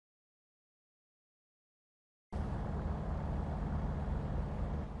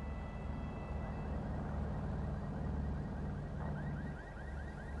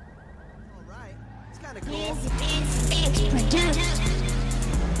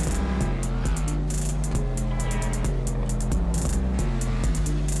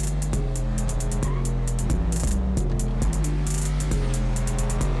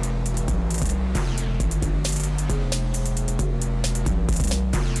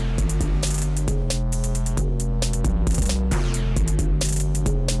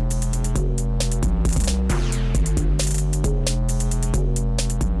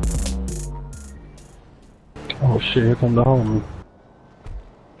Oh shit, here come the homie.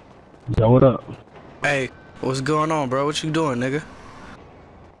 Yo, what up? Hey, what's going on, bro? What you doing, nigga?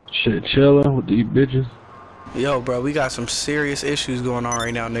 Shit, chillin' with these bitches. Yo, bro, we got some serious issues going on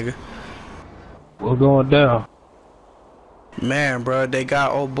right now, nigga. What's going down? Man, bro, they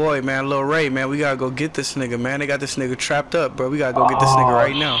got old boy, man, Lil Ray, man. We gotta go get this nigga, man. They got this nigga trapped up, bro. We gotta go get this nigga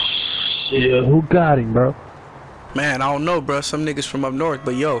right now. Yeah, who got him, bro? Man, I don't know, bro. Some niggas from up north,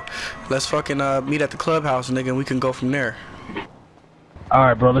 but yo, let's fucking meet at the clubhouse, nigga, and we can go from there.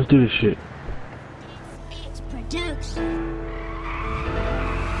 Alright, bro, let's do this shit.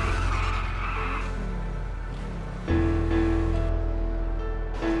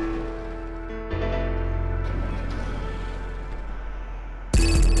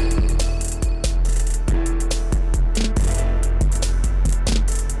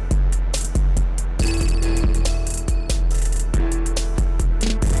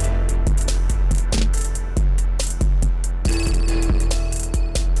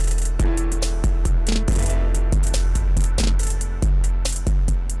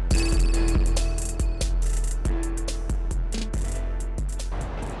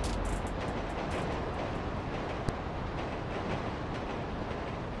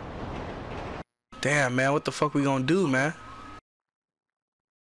 Damn, man, what the fuck we gonna do, man?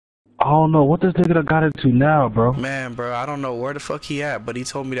 I don't know what this nigga done got into now, bro. Man, bro, I don't know where the fuck he at, but he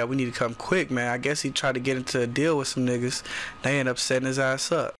told me that we need to come quick, man. I guess he tried to get into a deal with some niggas. They end up setting his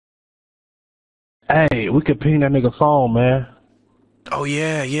ass up. Hey, we could ping that nigga phone, man. Oh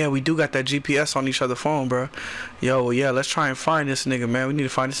yeah, we do got that GPS on each other's phone, bro. Yo, well, yeah, let's try and find this nigga, man. We need to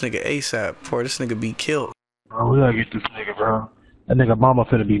find this nigga ASAP before this nigga be killed. Bro, we gotta get this nigga, bro. That nigga mama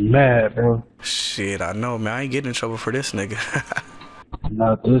finna be mad, bro. Shit, I know, man. I ain't getting in trouble for this nigga.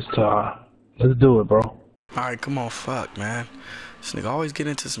 Not this time. Let's do it, bro. Alright, come on, fuck, man. This nigga always get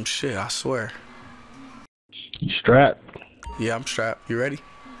into some shit, I swear. You strapped? Yeah, I'm strapped. You ready?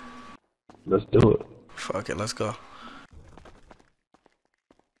 Let's do it. Fuck it, let's go.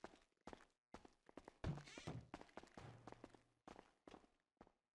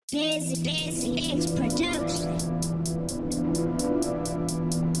 SSGboss.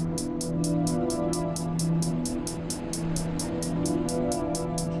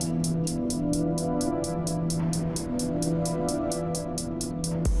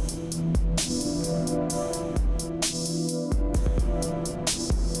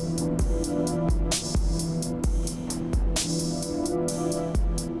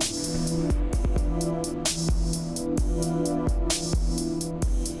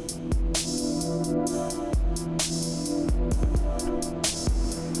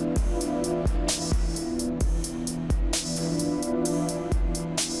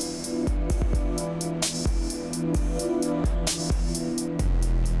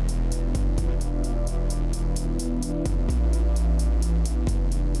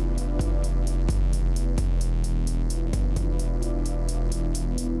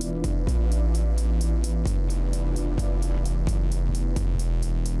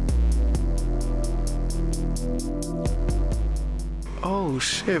 Oh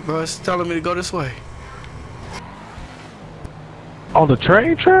shit, bro. It's telling me to go this way. On the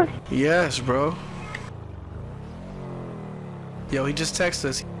train track? Yes, bro. Yo, he just texted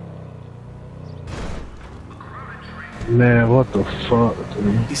us. Man, what the fuck,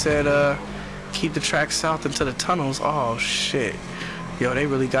 dude? He said, keep the track south into the tunnels. Oh shit. Yo, they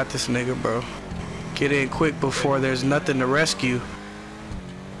really got this nigga, bro. Get in quick before there's nothing to rescue.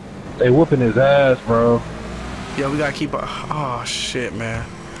 They whooping his ass, bro. Yo, we gotta keep oh shit, man.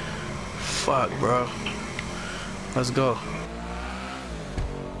 Fuck, bro. Let's go.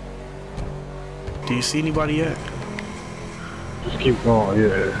 Do you see anybody yet? Just keep going,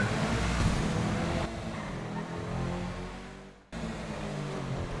 yeah.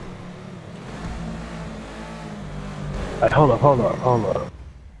 Hey, hold up.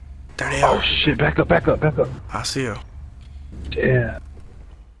 There they are. Oh shit, back up. I see him. Damn.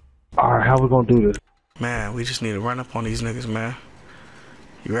 Alright, how we gonna do this? Man, we just need to run up on these niggas, man.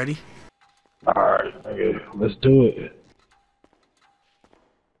 You ready? Alright, okay, let's do it.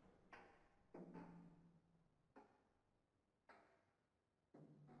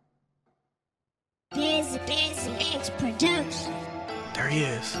 There he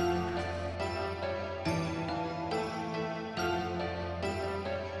is.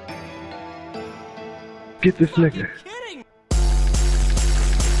 Get this nigga.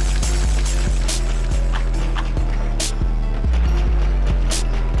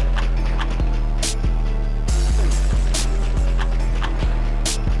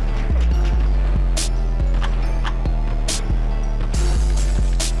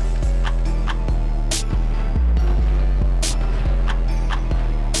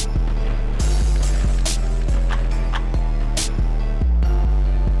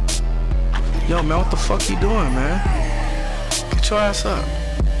 Yo, man, what the fuck you doing, man? Get your ass up.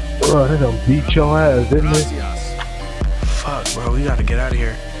 Bro, they done beat your ass, didn't they? Fuck, bro, we gotta get out of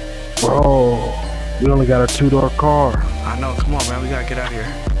here. Bro, we only got a 2-door car. I know, come on, man, we gotta get out of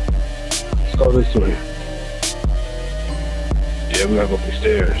here. Let's go this way. Yeah, we gotta go up the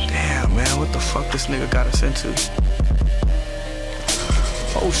stairs. Damn, man, what the fuck this nigga got us into?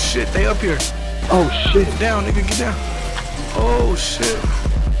 Oh shit, they up here. Oh shit. Get down, nigga, get down. Oh shit.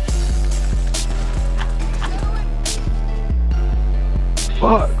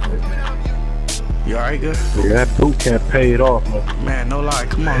 Fuck. You alright, good? Yeah, that boot camp paid off, man. Man, no lie,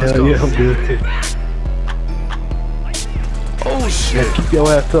 come on, let's Hell go. yeah, I'm good. Oh shit. Yeah, keep your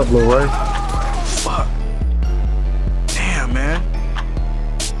ass up, Lil Ray. Fuck. Damn, man.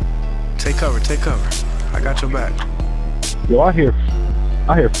 Take cover, take cover. I got your back. Yo, I hear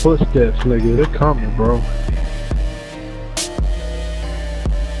footsteps, nigga. They're coming, bro.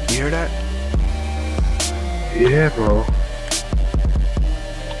 You hear that? Yeah, bro.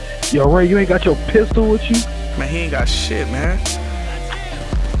 Yo, Ray, you ain't got your pistol with you? Man, he ain't got shit, man.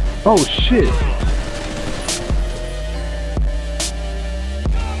 Oh, shit.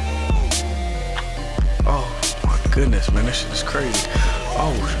 Oh, my goodness, man. This shit is crazy.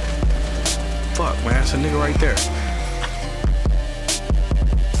 Oh, fuck, man. That's a nigga right there.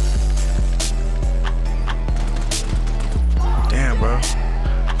 Damn, bro.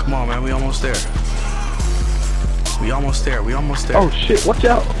 Come on, man. We almost there. We almost there. We almost there. Oh, shit. Watch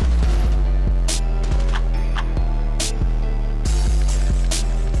out.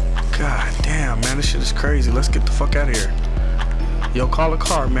 God damn, man, this shit is crazy. Let's get the fuck out of here. Yo, call a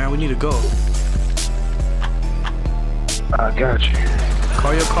car, man. We need to go. I got you.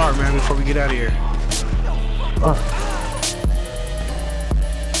 Call your car, man, before we get out of here.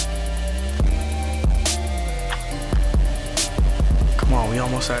 Come on, we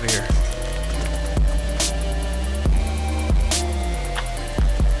almost out of here.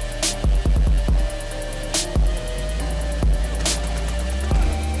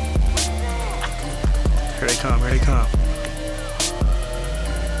 Here they come, here they come.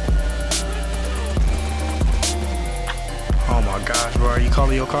 Oh my gosh, bro, are you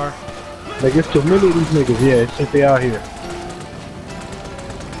calling your car? Like, it's too many of these niggas. Yeah, it's just they out here.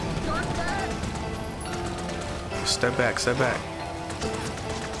 Step back, step back.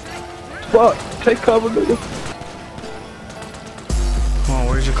 Fuck. Take cover, nigga. Come on,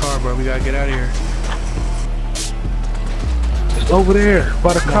 where's your car, bro? We gotta get out of here. It's over there,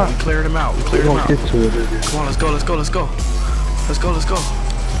 by the Come on, cop. we cleared him out. We We cleared him won't out. get to it, nigga. Come on, let's go, let's go, let's go. Let's go, let's go.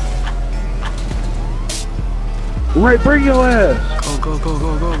 Ray, bring your ass. Go, go, go,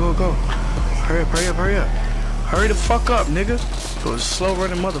 go, go, go, go. Hurry up, hurry up, hurry up. Hurry the fuck up, nigga. Go slow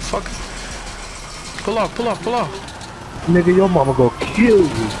running motherfucker. Pull off, pull off, pull off. Nigga, your mama gonna kill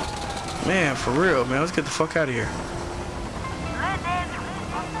you. Man, for real, man. Let's get the fuck out of here.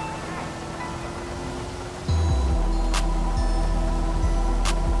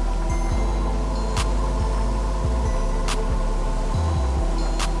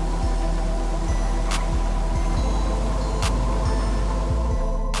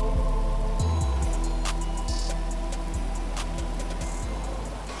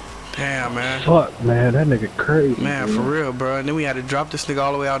 Damn, man. Fuck, man, that nigga crazy. Man, for real, bro. And then we had to drop this nigga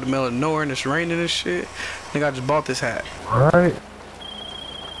all the way out in the middle of nowhere and it's raining and shit. Nigga, I just bought this hat. Right?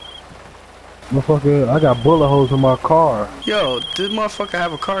 Motherfucker, I got bullet holes in my car. Yo, this motherfucker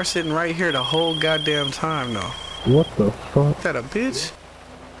have a car sitting right here the whole goddamn time, though. What the fuck? Is that a bitch?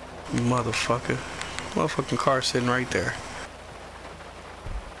 You motherfucker. Motherfucking car sitting right there.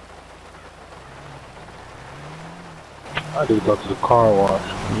 I need to go to the car wash.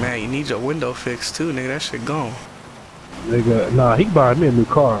 Man, you need your window fixed too, nigga. That shit gone. Nigga, nah, he buying me a new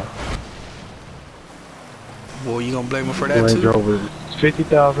car. Boy, you gonna blame him for that Range too? Rover,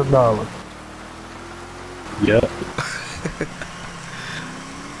 $50,000. Yep.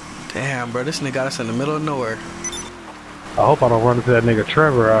 Damn, bro. This nigga got us in the middle of nowhere. I hope I don't run into that nigga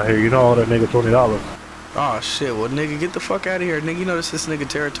Trevor out here. You know, all that nigga $20. Oh shit. Well, nigga, get the fuck out of here, nigga. You know this is nigga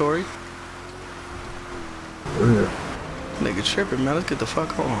territory. Yeah. Nigga tripping, man. Let's get the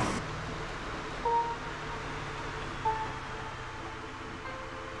fuck on.